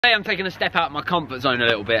Today I'm taking a step out of my comfort zone a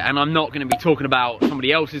little bit, and I'm not going to be talking about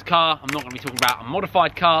somebody else's car. I'm not going to be talking about a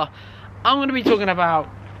modified car. I'm going to be talking about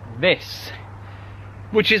this,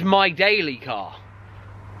 which is my daily car.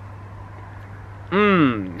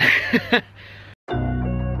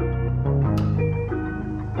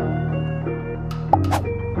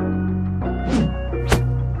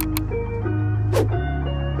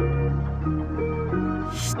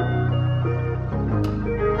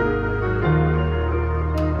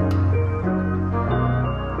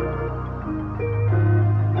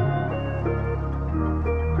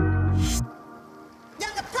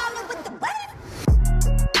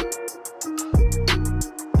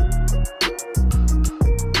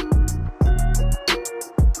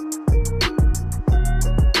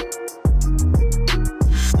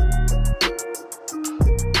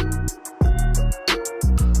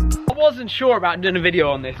 I wasn't sure about doing a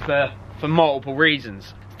video on this for multiple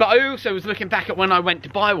reasons, but I also was looking back at when I went to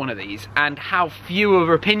buy one of these and how few of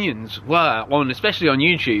opinions were on, especially on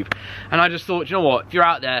YouTube, and I just thought, you know what, if you're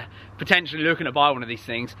out there potentially looking to buy one of these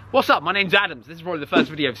things, what's up, my name's Adams, this is probably the first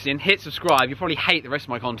video you've seen, hit subscribe. You probably hate the rest of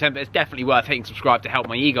my content, but it's definitely worth hitting subscribe to help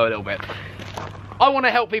my ego a little bit. I want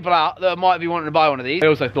to help people out that might be wanting to buy one of these. I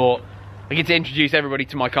also thought I get to introduce everybody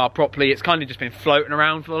to my car properly. It's kind of just been floating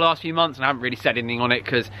around for the last few months and I haven't really said anything on it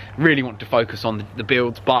because I really want to focus on the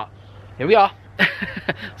builds, but here we are.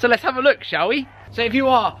 So let's have a look, shall we? So if you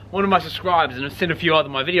are one of my subscribers and have seen a few other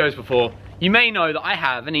of my videos before, you may know that I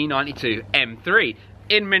have an E92 M3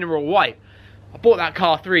 in mineral white. I bought that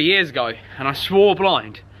car 3 years ago and I swore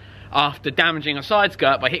blind after damaging a side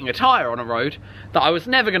skirt by hitting a tyre on a road that I was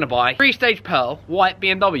never going to buy a 3-stage pearl white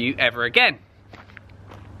BMW ever again.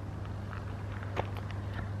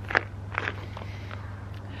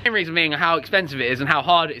 The main reason being how expensive it is and how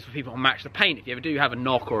hard it is for people to match the paint if you ever do have a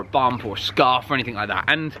knock or a bump or a scarf or anything like that.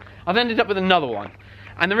 And I've ended up with another one.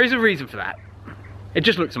 And there is a reason for that. It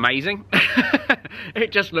just looks amazing.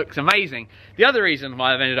 It just looks amazing. The other reason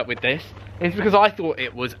why I've ended up with this is because I thought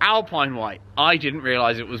it was alpine white. I didn't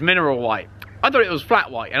realise it was mineral white. I thought it was flat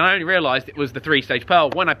white and I only realised it was the 3-stage pearl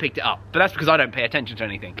when I picked it up. But that's because I don't pay attention to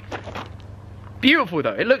anything. Beautiful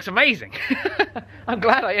though, it looks amazing. I'm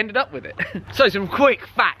glad I ended up with it. So some quick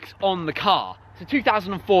facts on the car. So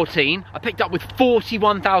 2014, I picked up with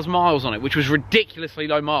 41,000 miles on it, which was ridiculously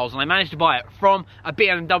low miles, and I managed to buy it from a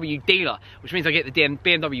BMW dealer, which means I get the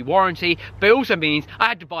BMW warranty, but it also means I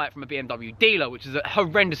had to buy it from a BMW dealer, which is a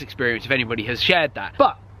horrendous experience if anybody has shared that.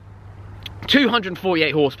 But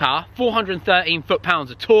 248 horsepower, 413 foot-pounds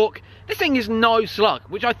of torque. This thing is no slug,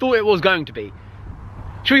 which I thought it was going to be.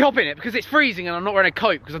 Should we hop in it? Because it's freezing and I'm not wearing a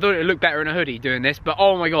coat because I thought it would look better in a hoodie doing this, but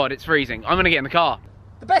oh my god, it's freezing. I'm gonna get in the car.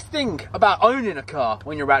 The best thing about owning a car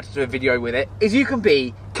when you're about to do a video with it is you can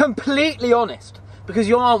be completely honest because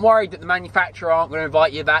you aren't worried that the manufacturer aren't gonna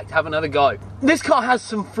invite you back to have another go. This car has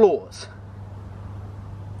some flaws.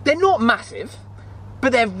 They're not massive,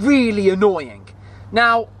 but they're really annoying.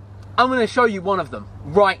 Now, I'm gonna show you one of them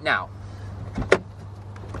right now.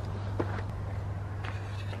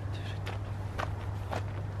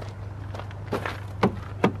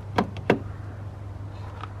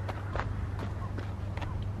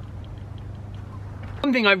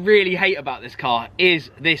 One thing I really hate about this car is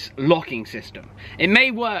this locking system. It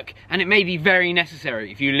may work and it may be very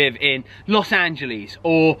necessary if you live in Los Angeles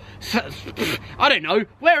or, I don't know,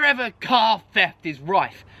 wherever car theft is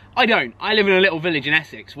rife. I don't. I live in a little village in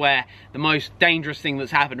Essex where the most dangerous thing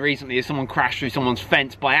that's happened recently is someone crashed through someone's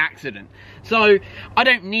fence by accident. So I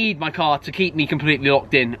don't need my car to keep me completely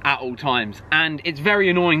locked in at all times, and it's very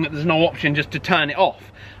annoying that there's no option just to turn it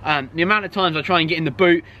off. The amount of times I try and get in the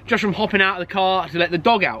boot just from hopping out of the car to let the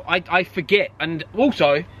dog out, I forget. And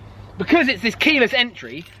also, because it's this keyless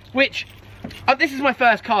entry, which this is my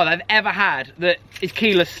first car that I've ever had that is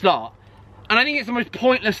keyless start. And I think it's the most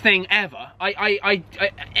pointless thing ever. It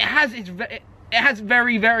has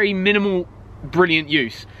very, very minimal brilliant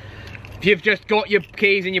use. If you've just got your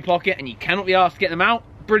keys in your pocket and you cannot be asked to get them out,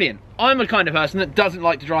 brilliant. I'm the kind of person that doesn't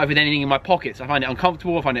like to drive with anything in my pockets. I find it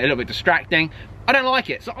uncomfortable, I find it a little bit distracting. I don't like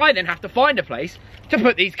it, so I then have to find a place to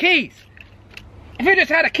put these keys. If you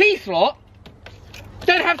just had a key slot,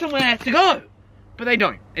 they'd have somewhere to go. But they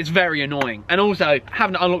don't. It's very annoying. And also,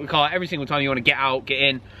 having to unlock the car every single time you want to get out, get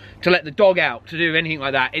in, to let the dog out, to do anything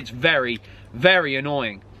like that, it's very, very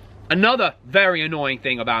annoying. Another very annoying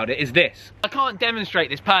thing about it is this. I can't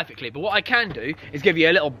demonstrate this perfectly, but what I can do is give you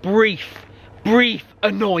a little brief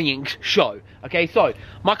annoying show. Okay, so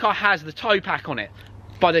my car has the tow pack on it.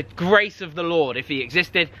 By the grace of the Lord, if he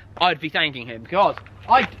existed, I'd be thanking him, because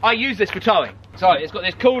I use this for towing. So it's got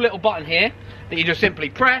this cool little button here that you just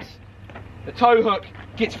simply press. The tow hook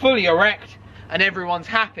gets fully erect, and everyone's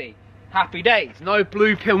happy. Happy days. No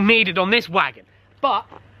blue pill needed on this wagon. But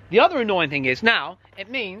the other annoying thing is now, it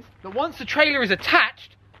means that once the trailer is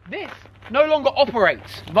attached, this no longer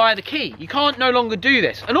operates via the key. You can't no longer do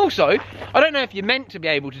this. And also, I don't know if you're meant to be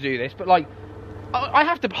able to do this, but like, I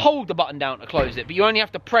have to hold the button down to close it, but you only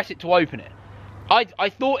have to press it to open it. I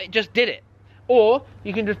thought it just did it. Or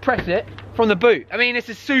you can just press it from the boot. I mean, this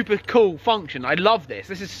is super cool function. I love this.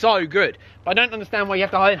 This is so good. But I don't understand why you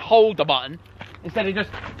have to hold the button instead of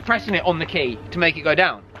just pressing it on the key to make it go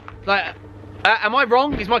down. Like, am I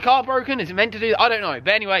wrong? Is my car broken? Is it meant to do that? I don't know.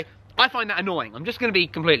 But anyway, I find that annoying. I'm just going to be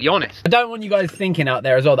completely honest. I don't want you guys thinking out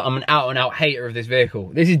there as well that I'm an out-and-out hater of this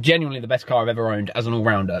vehicle. This is genuinely the best car I've ever owned as an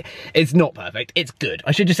all-rounder. It's not perfect. It's good.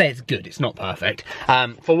 I should just say it's good. It's not perfect.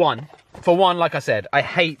 For one, like I said, I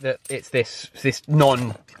hate that it's this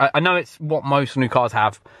I know it's what most new cars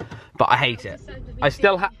have, but I hate it. I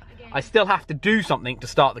still have to do something to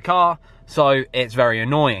start the car, so it's very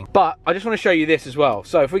annoying. But I just want to show you this as well.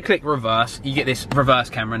 So if we click reverse, you get this reverse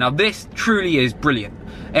camera. Now this truly is brilliant.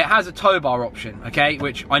 It has a tow bar option, okay,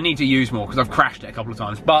 which I need to use more because I've crashed it a couple of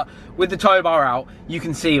times. But with the tow bar out, you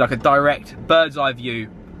can see like a direct bird's eye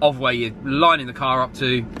view of where you're lining the car up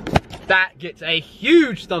to. That gets a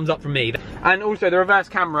huge thumbs up from me. And also the reverse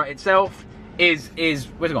camera itself is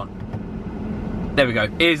where's it gone? There we go.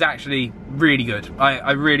 It is actually really good.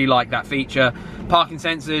 I really like that feature. Parking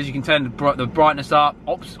sensors, you can turn the brightness up.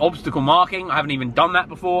 Obstacle marking, I haven't even done that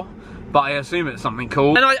before, but I assume it's something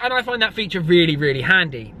cool. And I find that feature really, really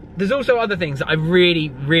handy. There's also other things that I really,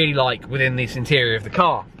 really like within this interior of the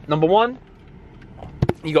car. Number one,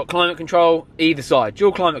 you got climate control either side,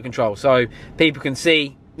 dual climate control, so people can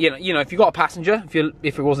see. You know, if you've got a passenger,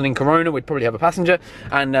 if it wasn't in Corona, we'd probably have a passenger,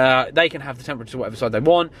 and they can have the temperature to whatever side they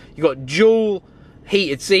want. You've got dual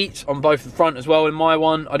heated seats on both the front as well in my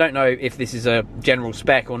one. I don't know if this is a general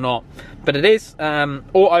spec or not, but it is.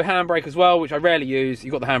 Auto handbrake as well, which I rarely use.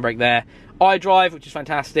 You've got the handbrake there. iDrive, which is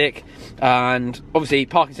fantastic, and obviously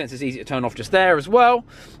parking sensors easy to turn off just there as well.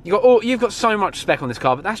 You've got so much spec on this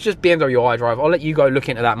car, but that's just BMW iDrive. I'll let you go look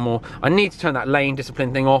into that more. I need to turn that lane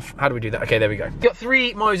discipline thing off. How do we do that? Okay, there we go. You've got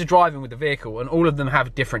 3 modes of driving with the vehicle, and all of them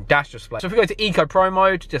have different dash displays. So if we go to Eco Pro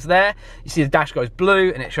mode, just there, you see the dash goes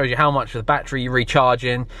blue, and it shows you how much of the battery you're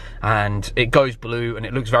recharging, and it goes blue, and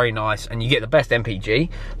it looks very nice, and you get the best MPG.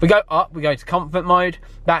 If we go up, we go to Comfort mode.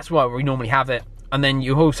 That's where we normally have it. And then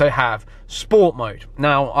you also have Sport mode.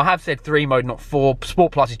 Now, I have said 3 mode, not 4.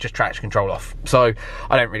 Sport Plus is just traction control off, so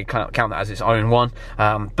I don't really count that as its own one.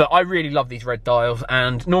 But I really love these red dials,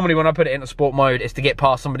 and normally when I put it into Sport mode, it's to get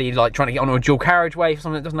past somebody like trying to get onto a dual carriageway for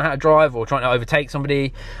someone that doesn't know how to drive, or trying to overtake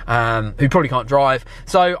somebody who probably can't drive.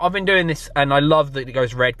 So I've been doing this, and I love that it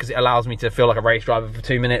goes red because it allows me to feel like a race driver for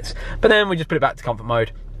 2 minutes. But then we just put it back to comfort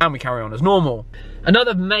mode, and we carry on as normal.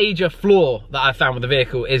 Another major flaw that I've found with the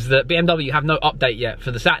vehicle is that BMW have no update yet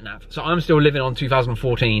for the sat-nav. So I'm still living on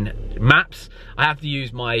 2014 maps. I have to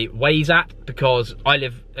use my Waze app because I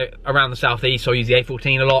live around the southeast, so I use the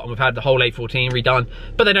A14 a lot, and we've had the whole A14 redone,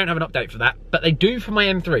 but they don't have an update for that. But they do for my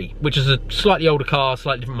M3, which is a slightly older car,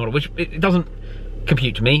 slightly different model, which it doesn't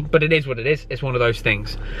compute to me, but it is what it is. It's one of those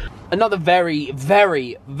things. Another very,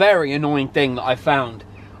 very, very annoying thing that I found.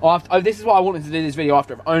 This is why I wanted to do this video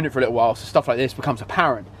after I've owned it for a little while, so stuff like this becomes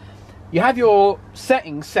apparent. You have your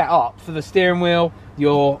settings set up for the steering wheel,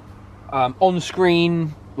 your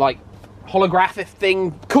on-screen, like, holographic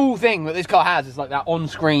thing, cool thing that this car has is like that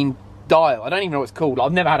on-screen dial. I don't even know what it's called.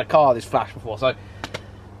 I've never had a car this flash before, so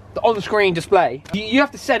the on-screen display, you have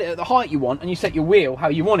to set it at the height you want, and you set your wheel how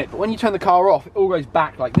you want it, but when you turn the car off, it all goes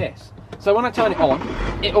back like this. So when I turn it on,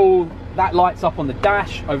 that lights up on the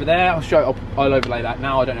dash over there. I'll show it, I'll overlay that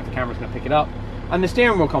now. I don't know if the camera's going to pick it up. And the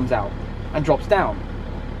steering wheel comes out and drops down.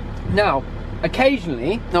 Now,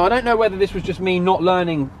 occasionally, I don't know whether this was just me not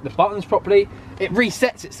learning the buttons properly, it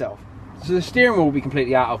resets itself. So the steering wheel will be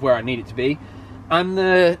completely out of where I need it to be, and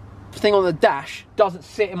the thing on the dash doesn't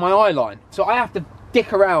sit in my eye line. So I have to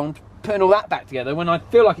dick around putting all that back together when I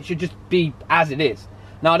feel like it should just be as it is.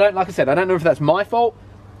 Now, like I said, I don't know if that's my fault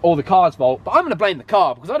or the car's fault, but I'm going to blame the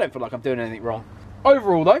car because I don't feel like I'm doing anything wrong.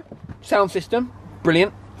 Overall though, sound system,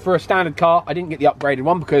 brilliant. For a standard car, I didn't get the upgraded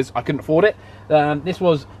one because I couldn't afford it. This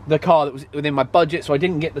was the car that was within my budget, so I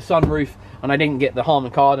didn't get the sunroof and I didn't get the Harman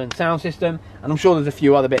Kardon sound system. And I'm sure there's a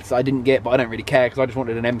few other bits that I didn't get, but I don't really care because I just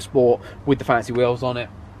wanted an M Sport with the fancy wheels on it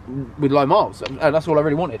with low miles. And that's all I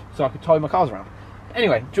really wanted, so I could tow my cars around.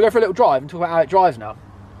 Anyway, should we go for a little drive and talk about how it drives now?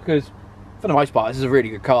 Because for the most part, this is a really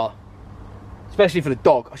good car. Especially for the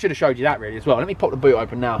dog. I should have showed you that really as well. Let me pop the boot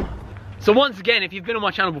open now. So once again, if you've been on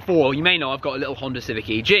my channel before, you may know I've got a little Honda Civic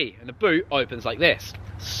EG, and the boot opens like this.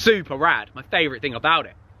 Super rad, my favourite thing about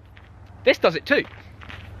it. this does it too.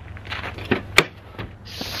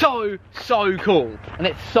 So cool, and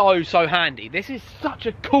it's so handy. This is such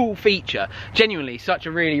a cool feature, genuinely such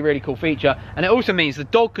a really cool feature, and it also means the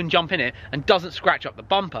dog can jump in it and doesn't scratch up the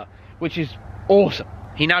bumper, which is awesome.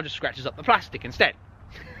 He now just scratches up the plastic instead.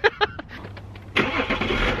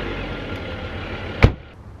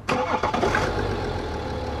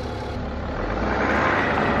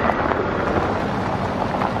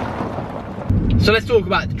 So let's talk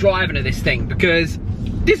about the driving of this thing, because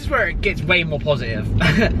this is where it gets way more positive.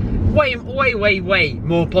 way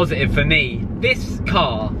more positive for me. This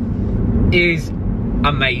car is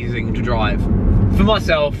amazing to drive. For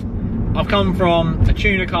myself, I've come from a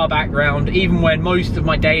tuner car background, even when most of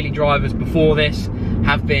my daily drivers before this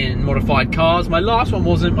have been modified cars. My last one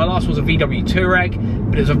wasn't. My last was a VW Touareg,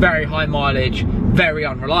 but it was a very high mileage, very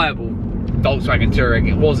unreliable Volkswagen Touareg.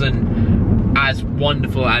 It wasn't as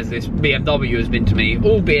wonderful as this BMW has been to me,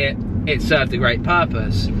 albeit it served a great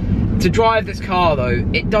purpose. To drive this car though,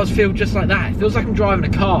 it does feel just like that. It feels like I'm driving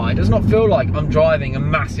a car. It does not feel like I'm driving a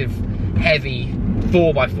massive, heavy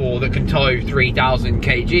 4x4 that can tow 3,000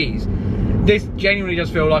 kgs. This genuinely does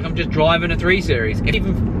feel like I'm just driving a 3 Series. I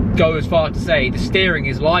even go as far to say the steering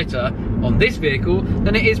is lighter on this vehicle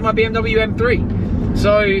than it is my BMW M3.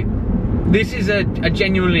 So this is a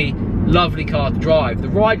genuinely lovely car to drive. The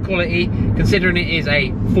ride quality, considering it is a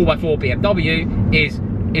 4x4 BMW,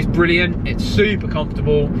 is brilliant. It's super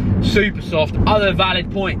comfortable, super soft. Other valid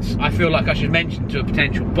points I feel like I should mention to a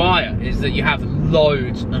potential buyer is that you have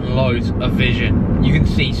loads and loads of vision. You can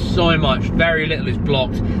see so much, very little is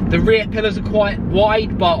blocked. The rear pillars are quite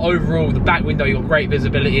wide, but overall the back window you've got great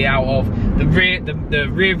visibility out of. The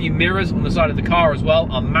rear view mirrors on the side of the car as well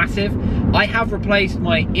are massive. I have replaced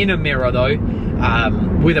my inner mirror though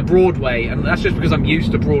with a Broadway, and that's just because I'm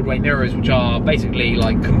used to Broadway mirrors, which are basically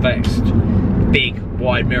like convexed, big,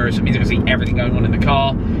 wide mirrors. It means I can see everything going on in the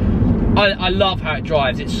car. I love how it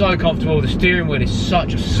drives. It's so comfortable. The steering wheel is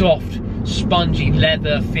such a soft, spongy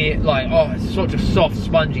leather feel. Like, oh, it's such a soft,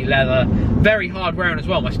 spongy leather. Very hard wearing as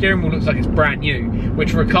well. My steering wheel looks like it's brand new,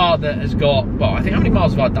 which for a car that has got, well, I think, how many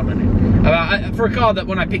miles have I done in it? For a car that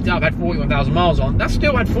when I picked it up had 41,000 miles on, that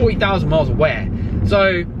still had 40,000 miles of wear.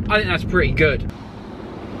 So I think that's pretty good.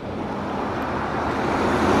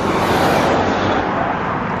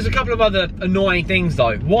 There's a couple of other annoying things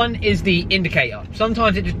though. One is the indicator.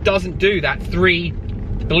 Sometimes it just doesn't do that 3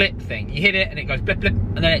 blip thing. You hit it and it goes blip blip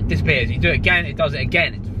and then it disappears. You do it again, it does it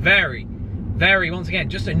again. It's very, once again,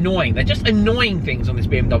 just annoying. They're just annoying things on this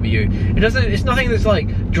BMW. It's nothing that's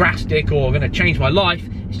like drastic or gonna change my life.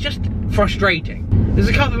 It's just frustrating. There's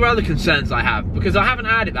a couple of other concerns I have, because I haven't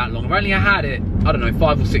had it that long. I've only had it, I don't know,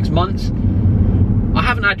 5 or 6 months. I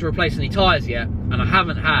haven't had to replace any tyres yet, and I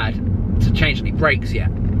haven't had to change any brakes yet,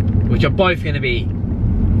 which are both going to be,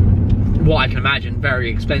 what I can imagine, very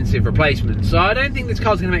expensive replacements. So I don't think this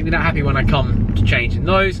car's going to make me that happy when I come to changing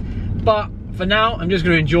those. But for now, I'm just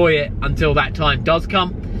going to enjoy it until that time does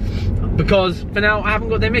come, because for now I haven't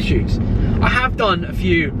got them issues. I have done a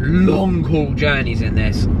few long haul journeys in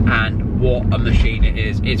this, and what a machine it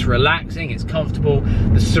is. It's relaxing, it's comfortable.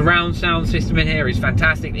 The surround sound system in here is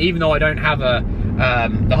fantastic. Even though I don't have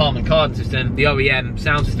the Harman Kardon system, the OEM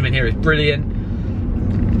sound system in here is brilliant.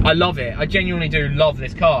 I love it. I genuinely do love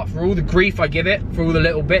this car. For all the grief I give it, for all the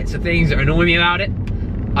little bits of things that annoy me about it,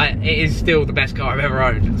 it is still the best car I've ever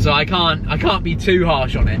owned. So I can't be too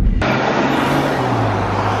harsh on it.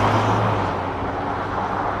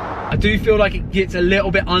 I do feel like it gets a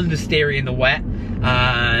little bit understeery in the wet.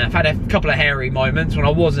 I've had a couple of hairy moments when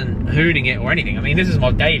I wasn't hooning it or anything. I mean, this is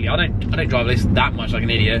my daily. I don't drive this that much like an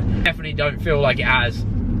idiot. Definitely don't feel like it has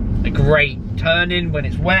a great turn-in when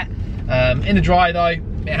it's wet. In the dry though,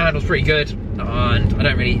 it handles pretty good, and I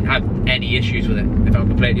don't really have any issues with it, if I'm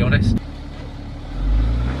completely honest.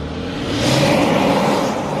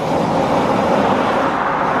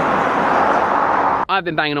 I've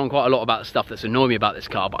been banging on quite a lot about the stuff that's annoying me about this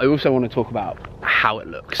car, but I also want to talk about how it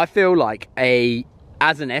looks. I feel like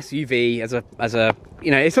as an SUV, as a you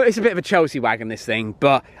know, it's a bit of a Chelsea wagon, this thing,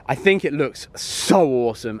 but I think it looks so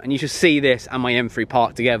awesome. And you should see this and my M3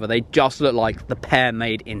 parked together. They just look like the pair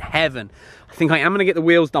made in heaven. I think I am gonna get the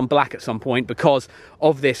wheels done black at some point because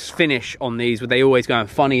of this finish on these, where they always go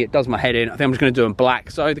funny. It does my head in. I think I'm just gonna do them black.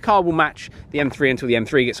 So the car will match the M3 until the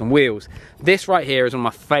M3 gets some wheels. This right here is one of my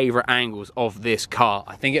favorite angles of this car.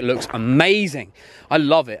 I think it looks amazing. I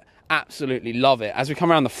love it, absolutely love it. As we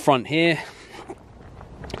come around the front here,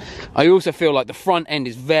 I also feel like the front end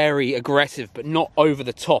is very aggressive, but not over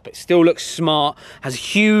the top. It still looks smart, has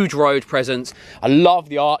huge road presence. I love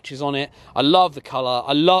the arches on it. I love the color.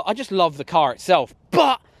 I just love the car itself.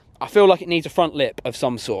 But I feel like it needs a front lip of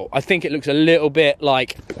some sort. I think it looks a little bit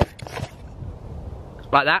like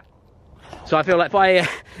that. So I feel like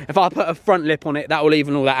if I put a front lip on it, that will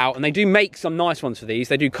even all that out. And they do make some nice ones for these.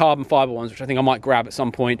 They do carbon fibre ones, which I think I might grab at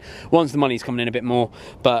some point once the money's coming in a bit more.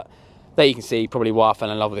 But there you can see probably why I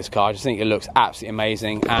fell in love with this car. I just think it looks absolutely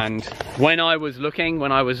amazing. And when I was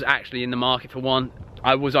actually in the market for one,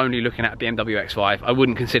 I was only looking at a BMW X5. I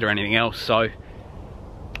wouldn't consider anything else. So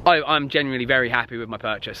I'm genuinely very happy with my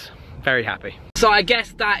purchase. Very happy. So I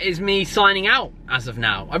guess that is me signing out as of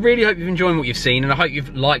now. I really hope you've enjoyed what you've seen, and I hope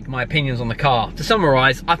you've liked my opinions on the car. To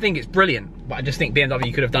summarise, I think it's brilliant, but I just think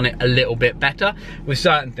BMW could have done it a little bit better with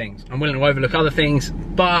certain things. I'm willing to overlook other things,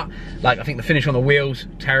 but like I think the finish on the wheels,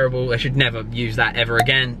 terrible. They should never use that ever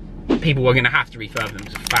again. People are going to have to refurb them,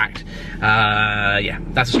 as a fact. Yeah,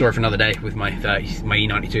 that's a story for another day with my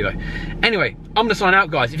E92 though. Anyway, I'm going to sign out,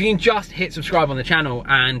 guys. If you can just hit subscribe on the channel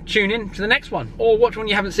and tune in to the next one, or watch one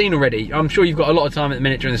you haven't seen already. I'm sure you've got a lot of time at the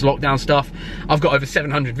minute during this lockdown stuff. I've got over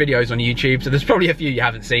 700 videos on YouTube, so there's probably a few you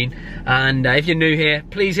haven't seen. And if you're new here,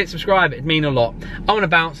 please hit subscribe. It'd mean a lot. I'm going to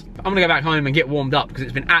bounce. I'm going to go back home and get warmed up because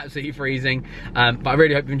it's been absolutely freezing. But I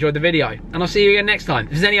really hope you enjoyed the video, and I'll see you again next time.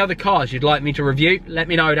 If there's any other cars you'd like me to review, let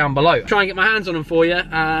me know down below. Try and get my hands on them for you.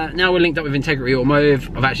 Now we're linked up with Integrity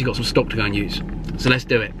Automotive. I've actually got some stock to go and use, so let's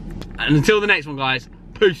do it. And until the next one, guys,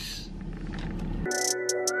 peace.